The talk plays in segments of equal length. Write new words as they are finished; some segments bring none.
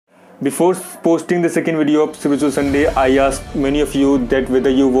Before posting the second video of Spiritual Sunday, I asked many of you that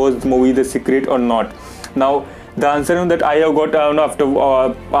whether you watched the movie The Secret or not. Now, the answer that I have got after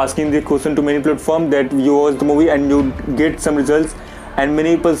asking the question to many platforms that you watched the movie and you get some results, and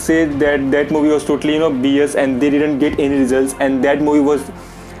many people say that that movie was totally BS and they didn't get any results, and that movie was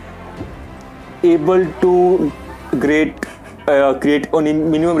able to create only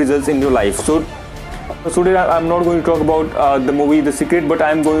minimum results in your life. So today I'm not going to talk about the movie The Secret, but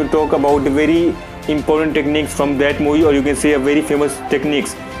I'm going to talk about the very important techniques from that movie, or you can say a very famous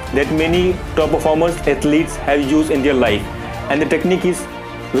techniques that many top performers, athletes have used in their life, and the technique is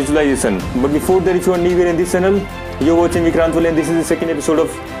visualization. But before that, if you are new here in this channel, you're watching Vikrant Vole, and this is the second episode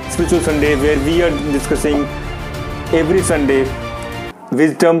of Spiritual Sunday, where we are discussing every Sunday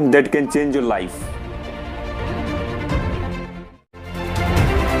wisdom that can change your life.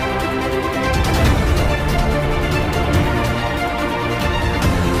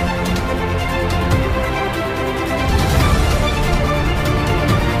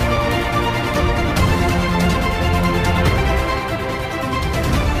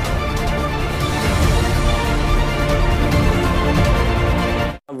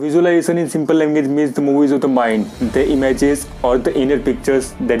 Visualization in simple language means the movies of the mind, the images or the inner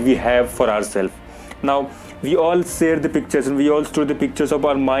pictures that we have for ourselves. Now, we all share the pictures and we all store the pictures of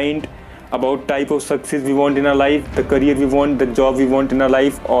our mind about type of success we want in our life, the career we want, the job we want in our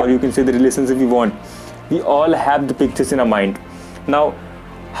life, or you can say the relationship we want. We all have the pictures in our mind. Now,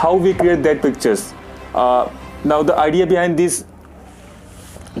 how we create that pictures? Now, the idea behind this,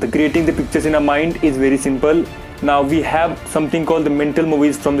 the creating the pictures in our mind is very simple. Now we have something called the mental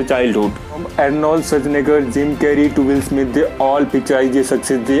movies from the childhood. From Arnold Schwarzenegger, Jim Carrey to Will Smith, they all picturize their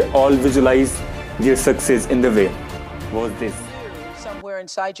success. They all visualize their success in the way. Was this? Somewhere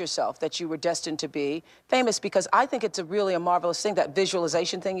inside yourself that you were destined to be famous, because I think it's really a marvelous thing, that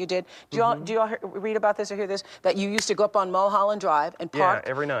visualization thing you did. Do you all read about this or hear this? That you used to go up on Mulholland Drive and park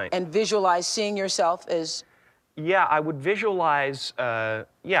every night and visualize seeing yourself as... Yeah, I would visualize,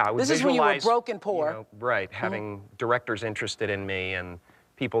 This is when you were broke and poor. Right, having directors interested in me and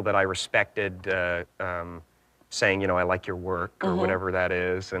people that I respected saying, I like your work or whatever that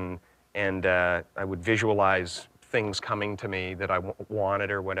is. And I would visualize things coming to me that I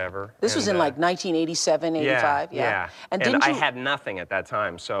wanted or whatever. This was in like 1987, 85? Yeah. And I had nothing at that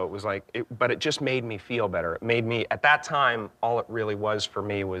time, so it was like, but it just made me feel better. It made me, at that time, all it really was for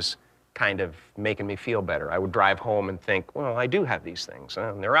me was kind of making me feel better. I would drive home and think, well, I do have these things,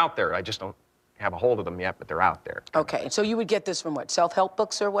 and they're out there. I just don't have a hold of them yet, but they're out there. Okay, so you would get this from what, self-help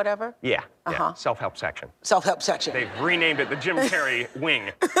books or whatever? Yeah, self-help section. Self-help section. They've renamed it the Jim Carrey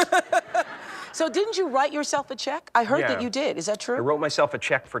wing. So didn't you write yourself a check? I heard that you did. Is that true? I wrote myself a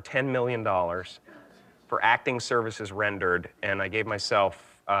check for $10 million for acting services rendered, and I gave myself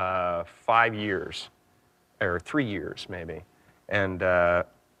 5 years, or 3 years maybe, and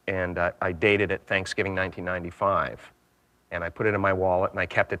I dated it Thanksgiving 1995, and I put it in my wallet and I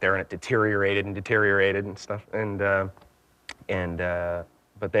kept it there, and it deteriorated and stuff,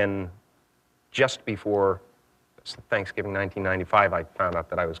 but then just before Thanksgiving 1995, I found out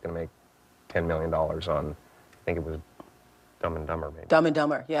that I was going to make $10 million on, I think it was Dumb and Dumber, maybe. Dumb and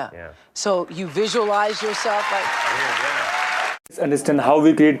Dumber, yeah. So you visualize yourself like... Let's understand how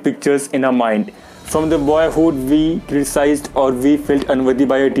we create pictures in our mind. From the boyhood, we criticized or we felt unworthy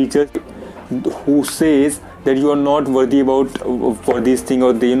by a teacher who says that you are not worthy about for this thing,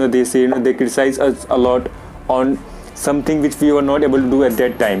 or they say they criticize us a lot on something which we were not able to do at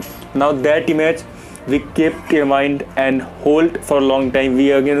that time. Now that image we kept in mind and hold for a long time.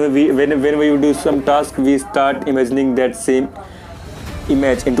 Whenever we do some task, we start imagining that same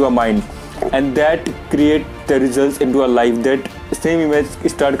image into our mind, and that create the results into our life. That same image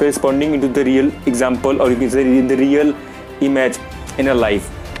start corresponding into the real example, or you can say in the real image in our life.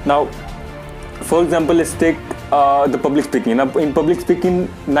 Now, for example, let's take the public speaking. Now, in public speaking,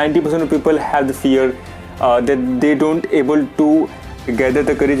 90% of people have the fear that they don't able to gather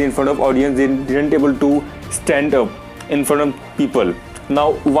the courage in front of audience. They didn't able to stand up in front of people.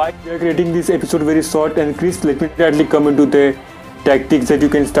 Now, why we are creating this episode very short and crisp, let me directly come into the tactics that you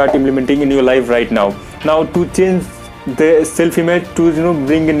can start implementing in your life right now. Now, to change the self-image, to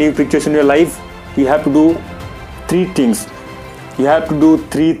bring a new pictures in your life, you have to do 3 things. You have to do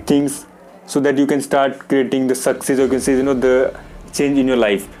 3 things so that you can start creating the success, or you can say the change in your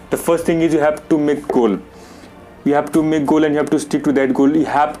life. The first thing is you have to make goal. You have to make goal and you have to stick to that goal. You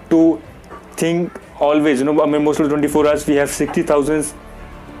have to think always. Most of the 24 hours we have 60,000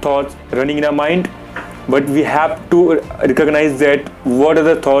 thoughts running in our mind, but we have to recognize that what are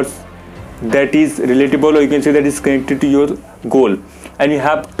the thoughts that is relatable, or you can say that is connected to your goal, and you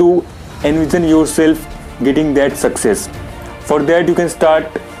have to envision yourself getting that success. For that, you can start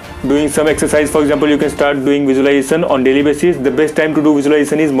doing some exercise. For example, you can start doing visualization on daily basis. The best time to do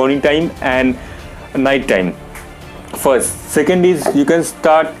visualization is morning time and night time. First. Second is you can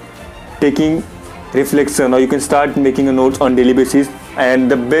start taking reflection, or you can start making a notes on daily basis.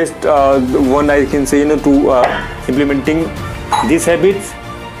 And the best one I can say, to implementing these habits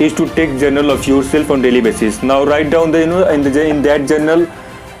is to take journal of yourself on daily basis. Now write down the in that journal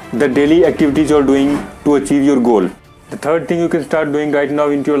the daily activities you're doing to achieve your goal. The third thing you can start doing right now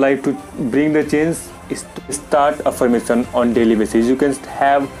into your life to bring the change is to start affirmation on daily basis. You can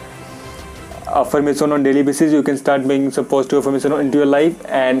have affirmation on daily basis. You can start making some positive affirmation into your life,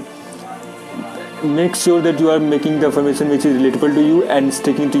 and make sure that you are making the affirmation which is relatable to you and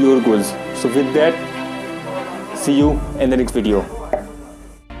sticking to your goals. So with that, see you in the next video.